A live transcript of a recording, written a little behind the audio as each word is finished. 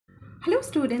Hello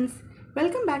students,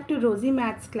 welcome back to Rosy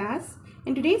Maths class.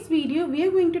 In today's video, we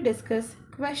are going to discuss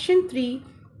question 3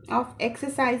 of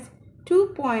exercise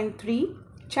 2.3,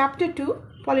 chapter 2,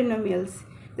 polynomials.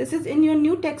 This is in your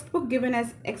new textbook given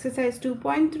as exercise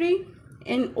 2.3.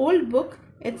 In old book,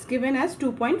 it's given as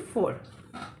 2.4.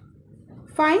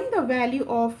 Find the value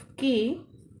of k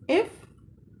if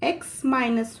x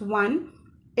minus 1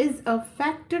 is a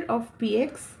factor of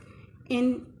px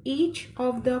in each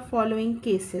of the following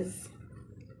cases.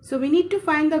 So we need to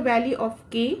find the value of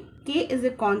k. K is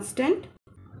a constant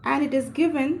and it is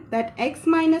given that x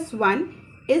minus 1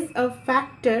 is a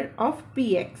factor of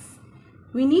px.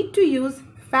 We need to use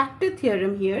factor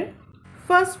theorem here.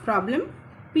 First problem,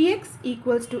 px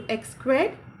equals to x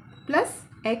squared plus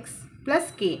x plus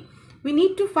k. We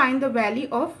need to find the value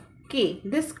of k,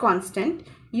 this constant,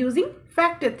 using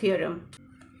factor theorem.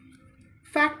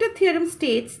 Factor theorem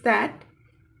states that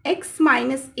x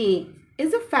minus a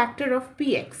is a factor of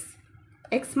px.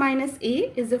 X minus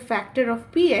a is a factor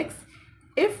of px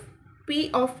if p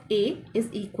of a is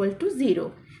equal to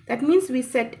 0. That means we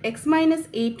set x minus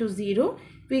a to 0,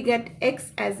 we get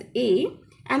x as a,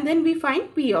 and then we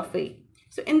find p of a.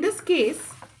 So in this case,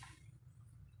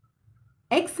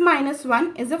 x minus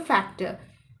 1 is a factor.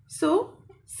 So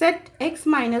set x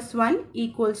minus 1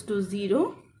 equals to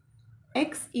 0,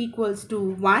 x equals to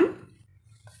 1,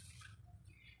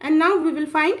 and now we will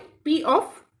find p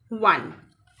of 1.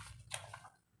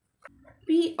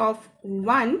 P of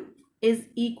 1 is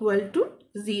equal to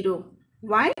 0.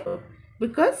 Why?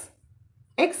 Because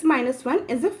x minus 1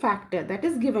 is a factor that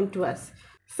is given to us.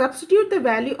 Substitute the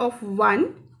value of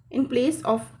 1 in place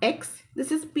of x.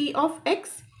 This is p of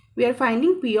x. We are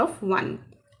finding p of 1.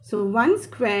 So 1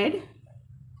 squared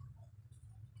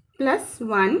plus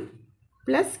 1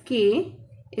 plus k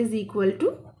is equal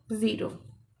to 0.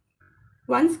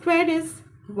 1 squared is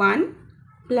 1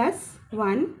 plus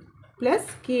 1 plus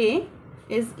k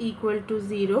is equal to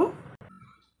 0.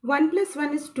 1 plus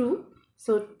 1 is 2.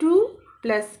 So 2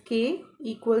 plus k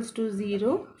equals to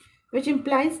 0, which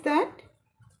implies that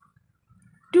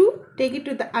 2, take it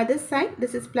to the other side.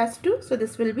 This is plus 2. So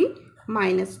this will be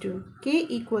minus 2. K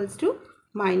equals to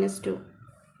minus 2.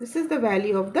 This is the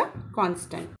value of the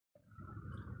constant.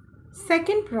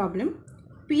 Second problem,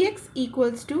 px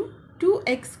equals to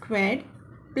 2x squared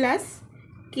plus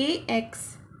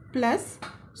kx plus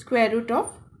square root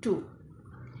of 2.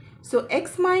 So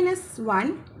x minus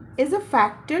 1 is a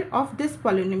factor of this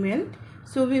polynomial.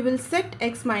 So we will set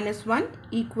x minus 1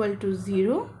 equal to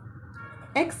 0.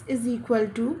 X is equal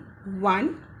to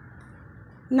 1.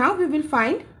 Now we will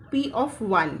find p of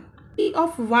 1. P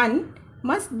of 1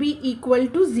 must be equal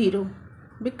to 0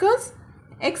 because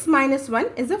x minus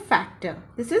 1 is a factor.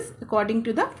 This is according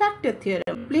to the factor theorem.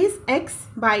 Replace x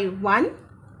by 1,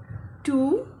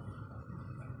 2,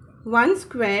 1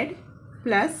 squared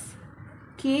plus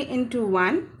k into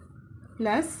 1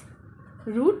 plus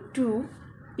root 2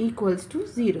 equals to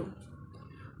 0.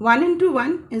 1 into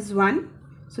 1 is 1.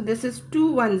 So this is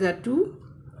 2 ones are 2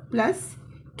 plus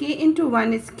k into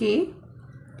 1 is k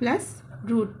plus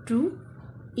root 2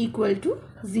 equal to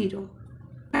 0.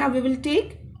 Now we will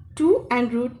take 2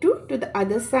 and root 2 to the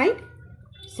other side.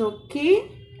 So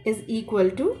k is equal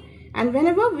to, and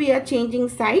whenever we are changing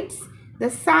sides, the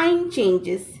sign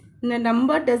changes. The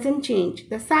number doesn't change,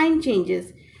 the sign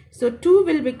changes. So 2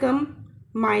 will become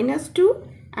minus 2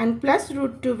 and plus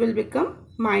root 2 will become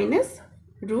minus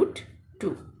root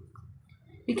 2.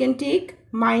 We can take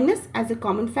minus as a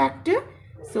common factor.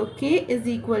 So k is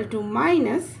equal to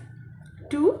minus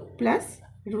 2 plus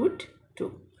root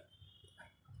 2.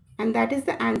 And that is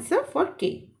the answer for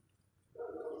k.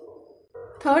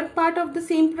 Third part of the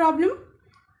same problem,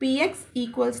 px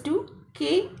equals to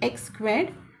kx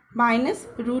squared minus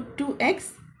root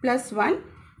 2x plus 1.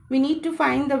 We need to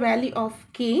find the value of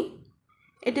k.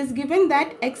 It is given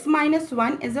that x minus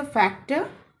 1 is a factor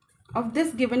of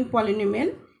this given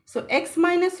polynomial. So x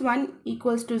minus 1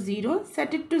 equals to 0.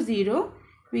 Set it to 0.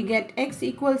 We get x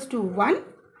equals to 1.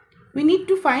 We need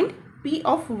to find p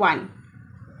of 1.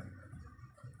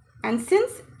 And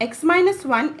since x minus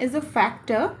 1 is a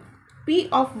factor, p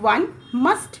of 1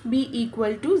 must be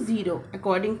equal to 0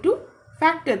 according to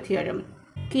factor theorem.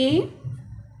 K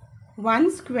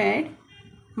 1 squared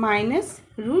minus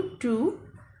root 2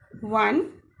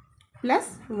 1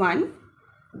 plus 1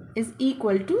 is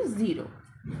equal to 0.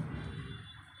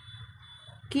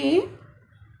 K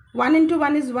 1 into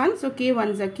 1 is 1, so k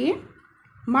ones are k,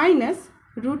 minus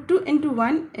root 2 into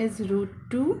 1 is root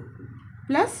 2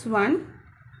 plus 1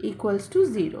 equals to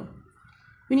 0.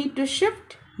 We need to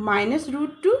shift minus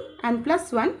root 2 and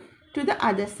plus 1 to the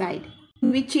other side.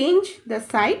 When we change the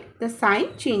side, the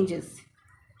sign changes.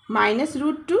 minus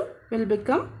root 2 will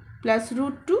become plus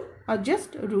root 2 or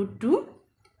just root 2.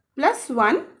 Plus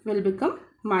 1 will become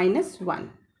minus 1.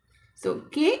 So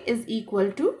k is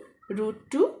equal to root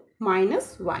 2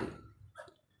 minus 1.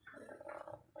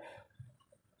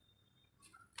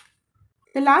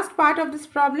 The last part of this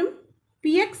problem,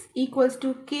 px equals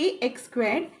to kx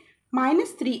squared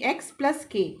minus 3x plus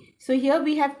k. So here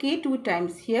we have k two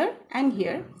times, here and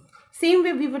here. Same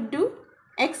way we would do,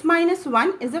 x minus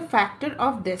 1 is a factor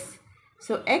of this.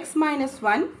 So x minus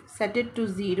 1, set it to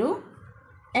 0,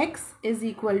 x is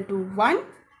equal to 1,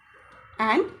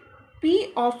 and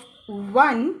p of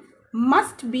 1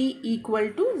 must be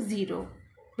equal to 0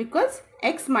 because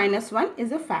x minus 1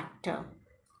 is a factor.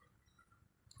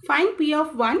 Find p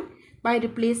of 1 by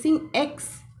replacing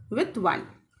x with 1.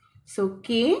 So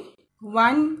k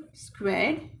 1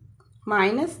 squared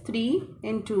minus 3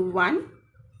 into 1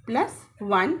 plus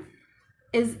 1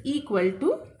 is equal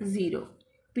to 0.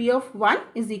 P of 1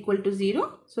 is equal to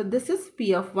 0. So this is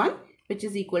p of 1 which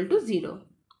is equal to 0.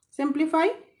 Simplify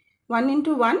 1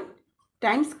 into 1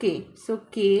 times k. So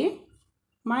k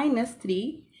minus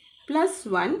 3 plus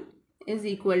 1 is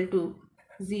equal to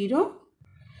 0.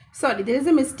 Sorry, there is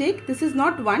a mistake. This is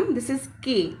not 1. This is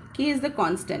k. K is the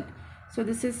constant. So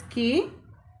this is k.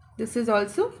 This is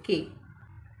also k.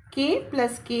 K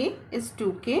plus k is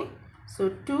 2k. So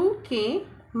 2k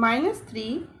minus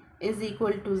 3 is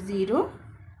equal to 0.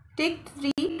 Take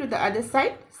 3 to the other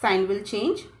side. Sign will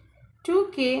change.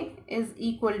 2k is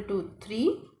equal to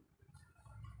 3.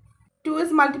 2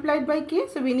 is multiplied by k.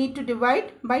 So we need to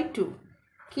divide by 2.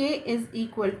 K is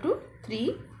equal to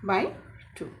 3 by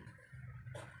 2.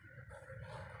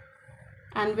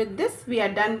 And with this we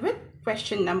are done with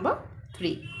question number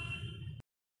 3.